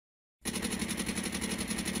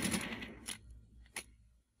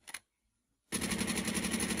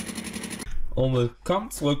Und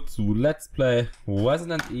willkommen zurück zu Let's Play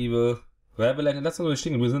Resident Evil Rebellion. Letztes Mal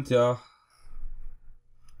stehen, wir sind ja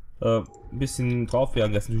ein bisschen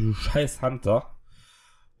draufgegangen, das ist natürlich ein scheiß Hunter.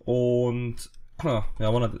 Und ja,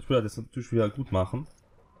 ich will das natürlich wieder gut machen.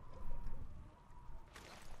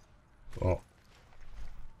 So.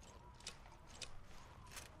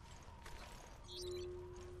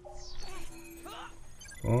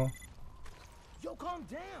 So. Yo, calm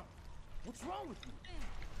down. What's wrong with you?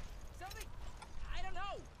 Something? I don't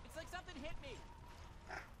know. It's like something hit me.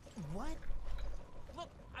 What? Look,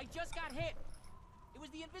 I just got hit. It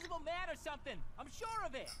was the invisible man or something. I'm sure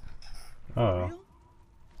of it. Ah. Real?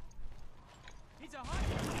 He's a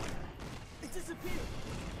hunter. It disappeared.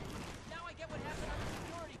 Now I get what happened on the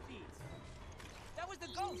security feeds. That was the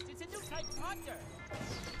ghost. It's a new type of hunter.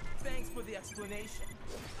 Thanks for the explanation.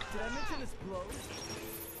 Did I mention this blows?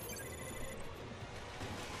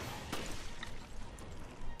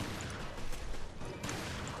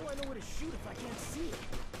 How do I know where to shoot if I can't see it?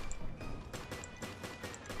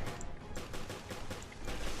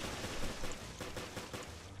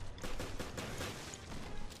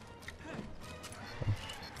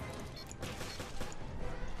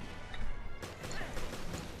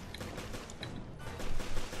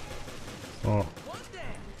 Oh. One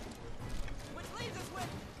down. Which leaves us with...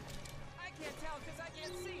 I can't tell because I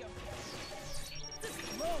can't see him. This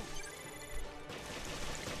is low.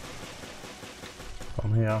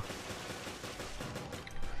 Komm her.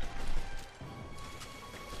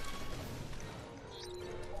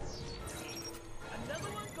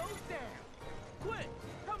 Another one goes down. Quit.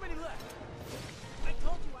 How many left? I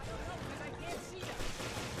told you I don't know because I can't see him.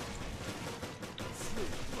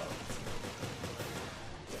 Sweet blows.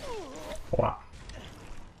 Wow.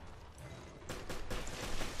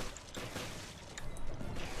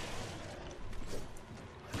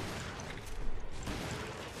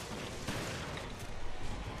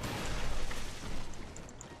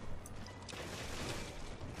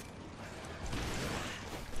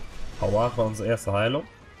 Aua, war unsere erste Heilung.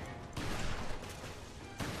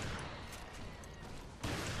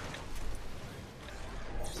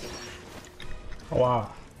 Aua.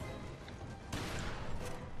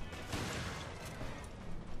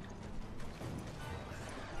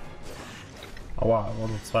 Aua, war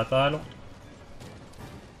unsere zweite Heilung.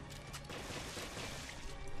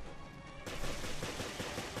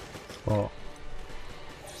 So.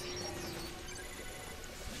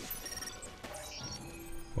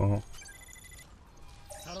 So.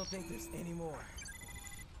 I don't think there's any more.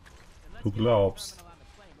 And let's Du get the glaubst. terminal on the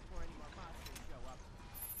plane before any more monsters show up.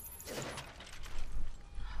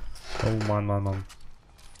 Oh Mann, Mann, Mann.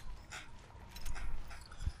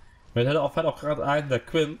 Mir hätte auch, auch gerade einen, der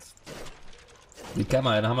Quint. Die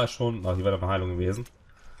Kamera, den haben wir schon. Ach, die wäre doch eine Heilung gewesen.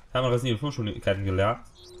 Haben wir das nie schon kennengelernt.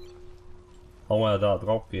 Warum er da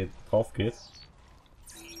drauf geht.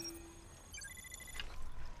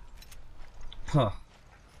 Ha.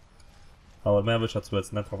 Aber mehr will ich dazu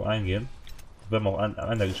jetzt nicht drauf eingehen. Werden wir auch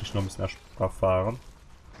an der Geschichte noch ein bisschen erfahren.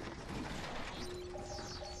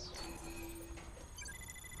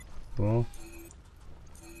 So.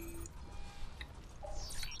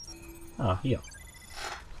 Ah, hier.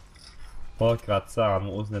 Wollte gerade sagen,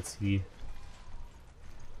 wo ist denn jetzt die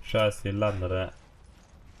Scheiße hier landet, ey.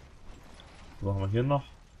 So, haben wir hier noch.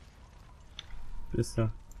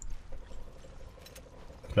 Bisschen.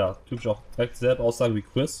 Klar, typisch auch direkt dieselbe Aussage wie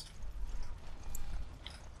Chris.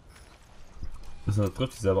 Bisschen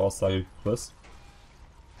trifft dieselbe Aussage wie Chris.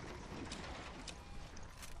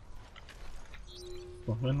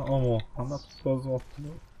 So, wenn auch haben wir so.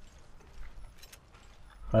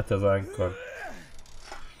 Hätte sein können.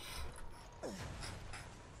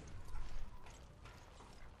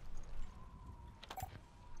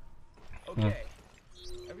 Okay.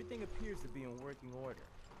 Everything appears to be in working order.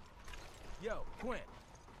 Yo, Quinn.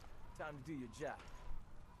 Time to do your job.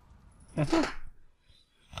 I can't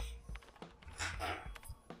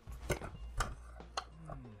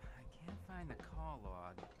find the call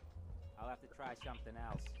log. I'll have to try something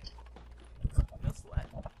else. No sweat.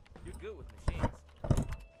 You're good with machines.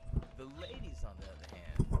 The ladies, on the other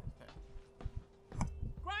hand.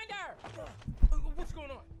 Grinder! What's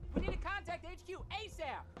going on? We need to contact HQ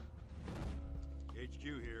ASAP! HQ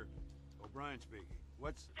here. O'Brien speaking.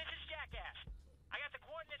 What's... This is Jackass. I got the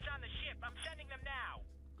coordinates on the ship. I'm sending them now.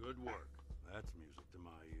 Good work. That's music to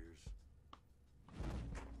my ears.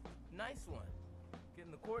 Nice one.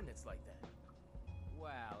 Getting the coordinates like that.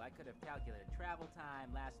 Well, I could have calculated travel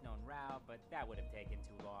time, last known route, but that would have taken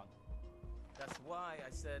too long. That's why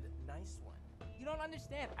I said nice one. You don't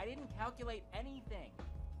understand. I didn't calculate anything.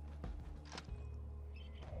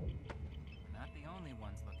 We're not the only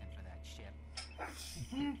ones looking for that ship.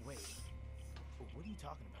 Wait, what are you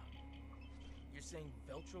talking about? You're saying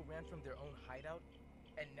Veltro ran from their own hideout,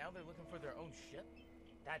 and now they're looking for their own ship?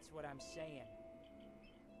 That's what I'm saying.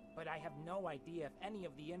 But I have no idea if any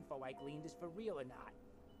of the info I gleaned is for real or not.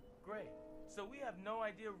 Great. So we have no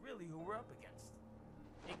idea really who we're up against.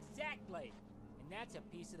 Exactly! And that's a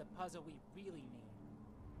piece of the puzzle we really need.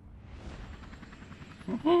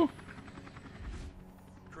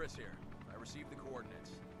 Chris here. I received the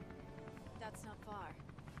coordinates. That's not far.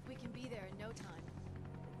 We can be there in no time.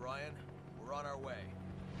 O'Brien, we're on our way.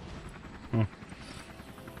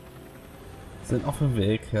 Sind auf dem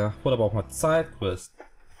Weg, ja. Wurde aber auch mal Zeit, Chris.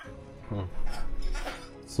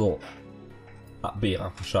 So. Ah, B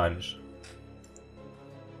wahrscheinlich.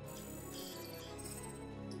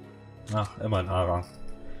 Ach, immer ein A-Rang.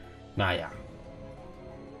 Naja.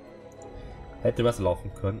 Hätte besser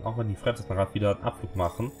laufen können, auch wenn die Fremds gerade wieder einen Abflug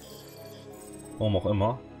machen. Warum auch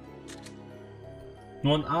immer.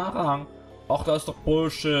 Nur ein A-Rang. Ach, das ist doch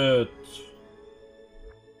Bullshit.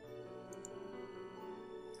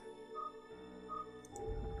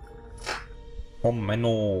 Oh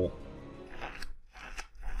Menno.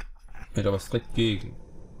 Wird aber strikt gegen.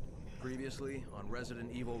 Previously on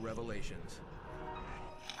Resident Evil Revelations.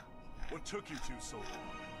 What took you two so long?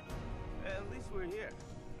 At least we're here.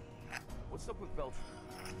 What's up with Veltro?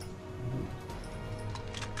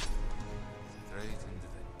 Straight into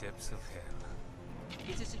the depths of hell.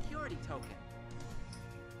 It's a security token.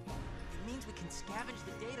 It means we can scavenge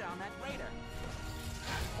the data on that radar.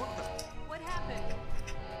 What happened?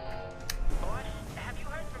 Boss, have you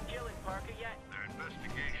heard from Jill and Parker yet? Their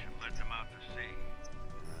investigation led them out to sea.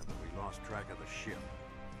 We lost track of the ship.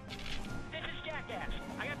 This is Jackass.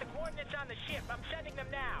 I got the coordinates on the ship. I'm sending them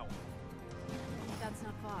now. That's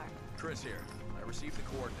not far. Chris here. I received the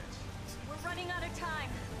coordinates. We're running out of time.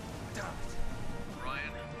 Damn it.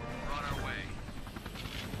 Brian, we're on our way.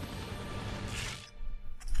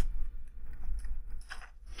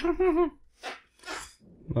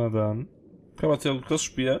 Na dann. Können wir jetzt hier Chris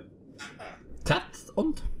spielen. Katz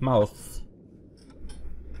und Maus.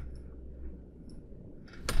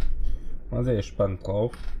 Mal sehr gespannt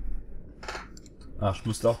drauf. Ach, ich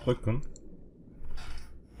musste auch drücken.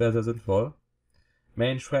 Wäre sehr sinnvoll.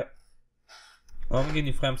 Mensch, warum gehen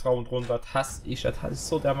die Frames rauf und runter? Das hasse ich. Das hasse ich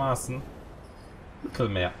so dermaßen.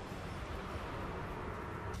 Mittelmeer.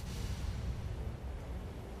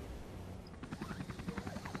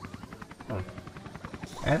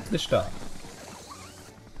 Endlich da.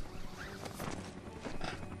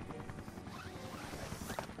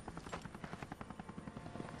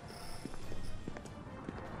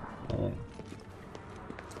 Oh.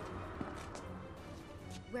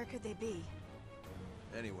 Where could they be?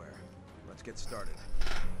 Anywhere. Let's get started.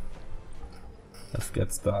 Let's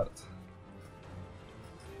get started.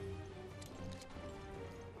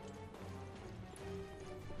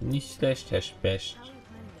 Nicht schlecht, Herr Specht. How are we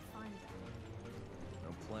planning to find them?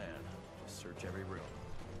 No plan. Just search every room.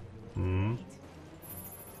 Hm.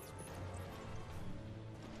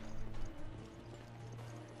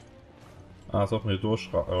 Ah, sollten wir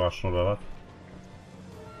durchraschen oder was?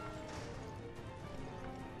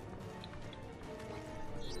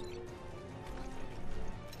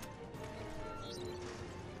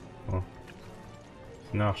 Hm.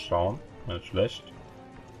 Nachschauen, nicht schlecht. What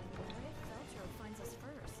if Veltro finds us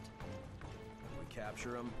first? We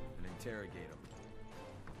capture them and interrogate them.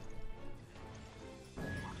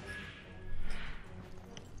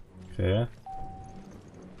 Okay.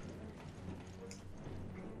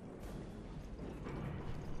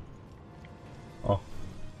 Oh.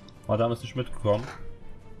 Madame ist nicht mitgekommen.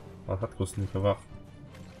 Was hat Chris nicht für Waffen?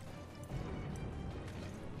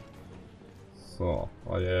 So.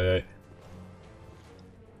 Oi.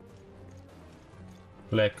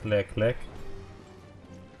 Leck, leck, leck.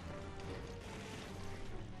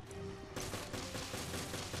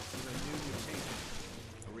 This is a new mutation.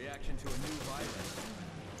 A reaction to a new virus.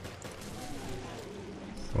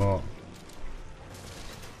 So.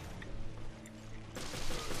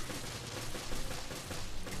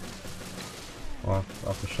 Oh,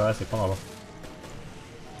 ach du Scheiße, komm aber.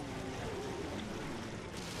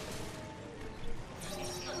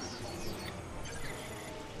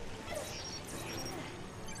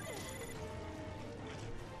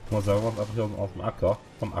 Mal sagen, was einfach hier auf dem Acker,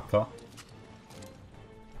 vom Acker.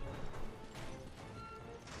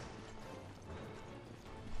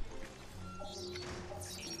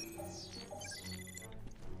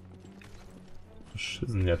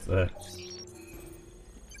 Verschissen jetzt, ey.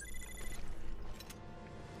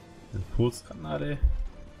 Impulskanal.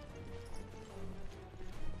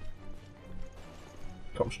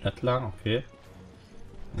 Komm, schnell lang, okay.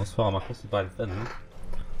 Muss fahren, mal kurz die beiden trennen.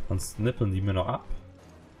 Sonst nippeln die mir noch ab.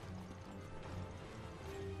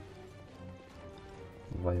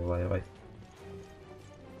 Wei, wei, wei.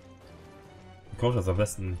 Wie komme ich das am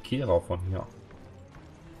besten in den Kehrer von hier?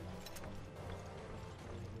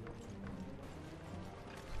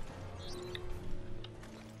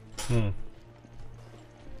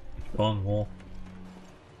 Irgendwo. I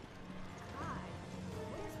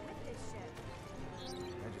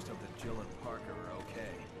just hope that Jill and Parker are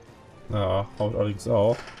okay. Ja, haut allerdings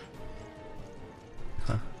auch.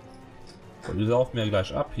 Und die saufen mir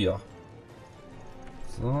gleich ab hier.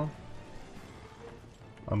 So.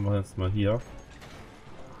 Haben wir jetzt mal hier.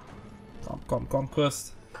 Komm, komm, komm,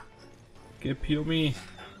 Chris. Gib Yumi.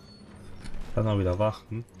 Kann er wieder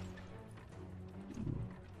warten.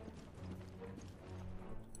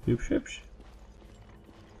 Hübsch, hübsch.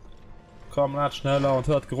 Komm, lad schneller und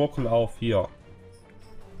hört Geruckel auf hier.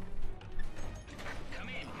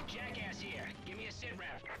 Come in, Jackass here. Give me a sit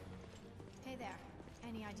rep. Hey there.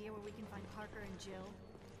 Any idea where we can find Parker and Jill?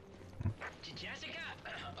 Jessica?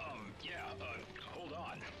 Hold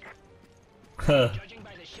on. Judging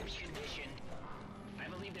by the ship's condition, I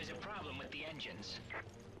believe there's a problem with the engines.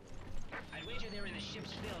 I'd wager they're in the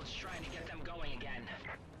ship's bilge trying to get them going again.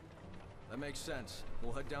 That makes sense.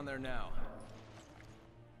 We'll head down there now.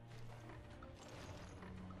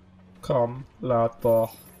 Komm, lad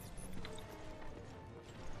doch.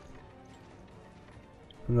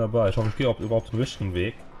 Wunderbar, ich hoffe, ich gehe auch überhaupt den richtigen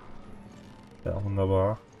Weg. Ja,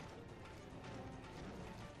 wunderbar.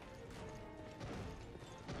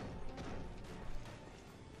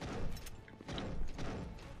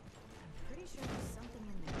 Pretty sure there's something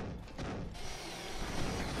in there.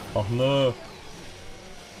 Ach nö. No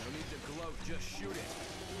need to gloat, just shoot it.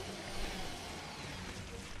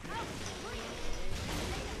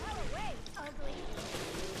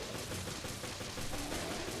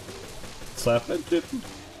 Zwei Typen.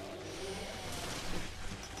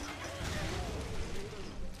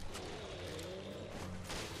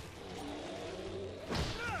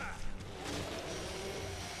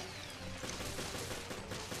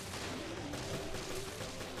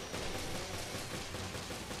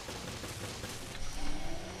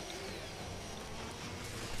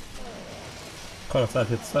 Kann das sein,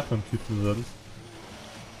 dass jetzt zwei von Typen sind?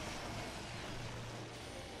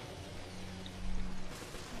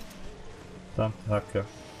 Verdammte Hacke.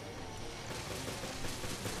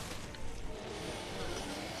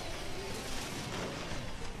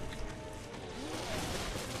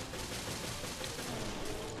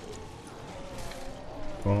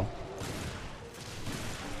 So.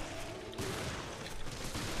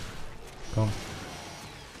 Komm.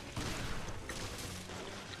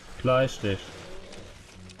 Fleisch dich.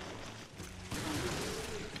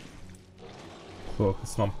 So,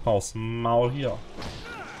 jetzt noch ein paar aus dem Maul hier.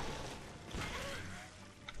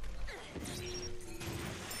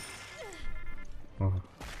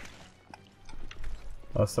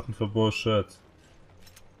 Was ist das denn für Bullshit?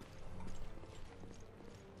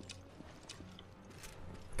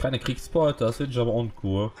 Keine Kriegsbeute, das finde ich aber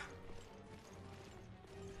uncool.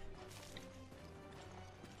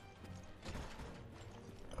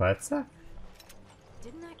 Dreizack?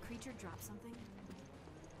 Didn't that creature drop something?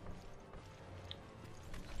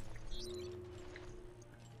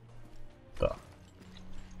 Da.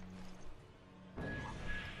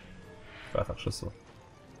 Freitagsschüsse.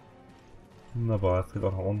 Wunderbar, jetzt geht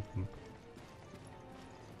auch nach unten.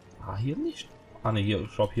 Ah, hier nicht. Ah ne, hier,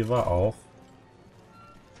 ich glaube, hier war auf.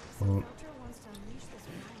 Some culture wants to unleash this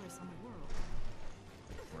virus on the world.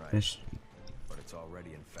 Right. Nicht. But it's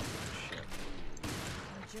already infected the ship.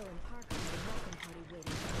 And Jill and Parker are the welcome party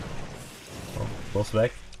waiting. So, los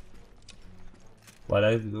weg.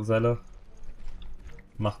 Weiter die Geselle.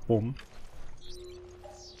 Macht Bumm.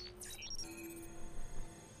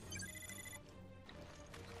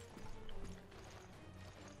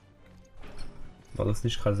 War das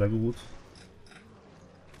nicht gerade sehr gut?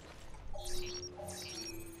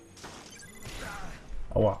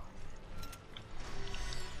 Aua.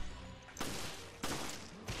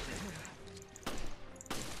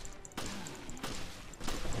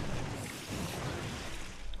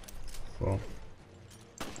 So.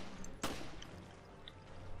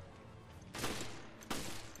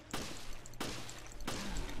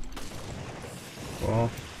 So.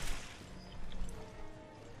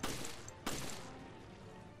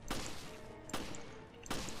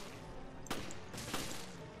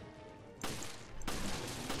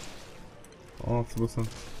 Oh, zu bisschen.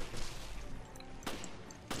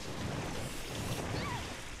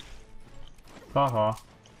 Haha.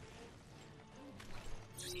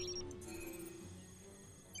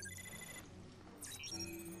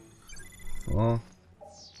 So.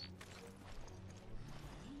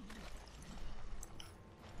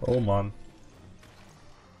 Oh Mann.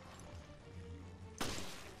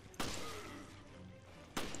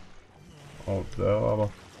 Oh, der war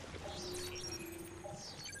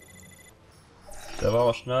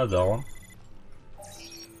aber schnell down.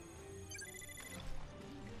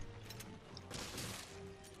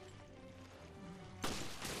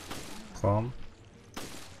 Komm.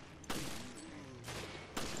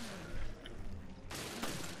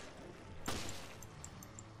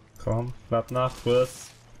 Komm, bleib nach,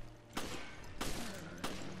 Chris.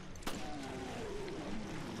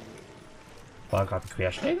 War gerade ein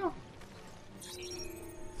Querschläger?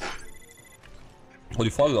 Oh,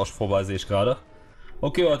 die Folge ist auch schon vorbei, sehe ich gerade.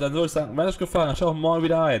 Okay, Leute, dann würde ich sagen, wenn euch gefallen hat, schaut morgen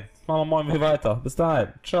wieder ein. Machen wir morgen wieder weiter. Bis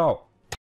dahin. Ciao.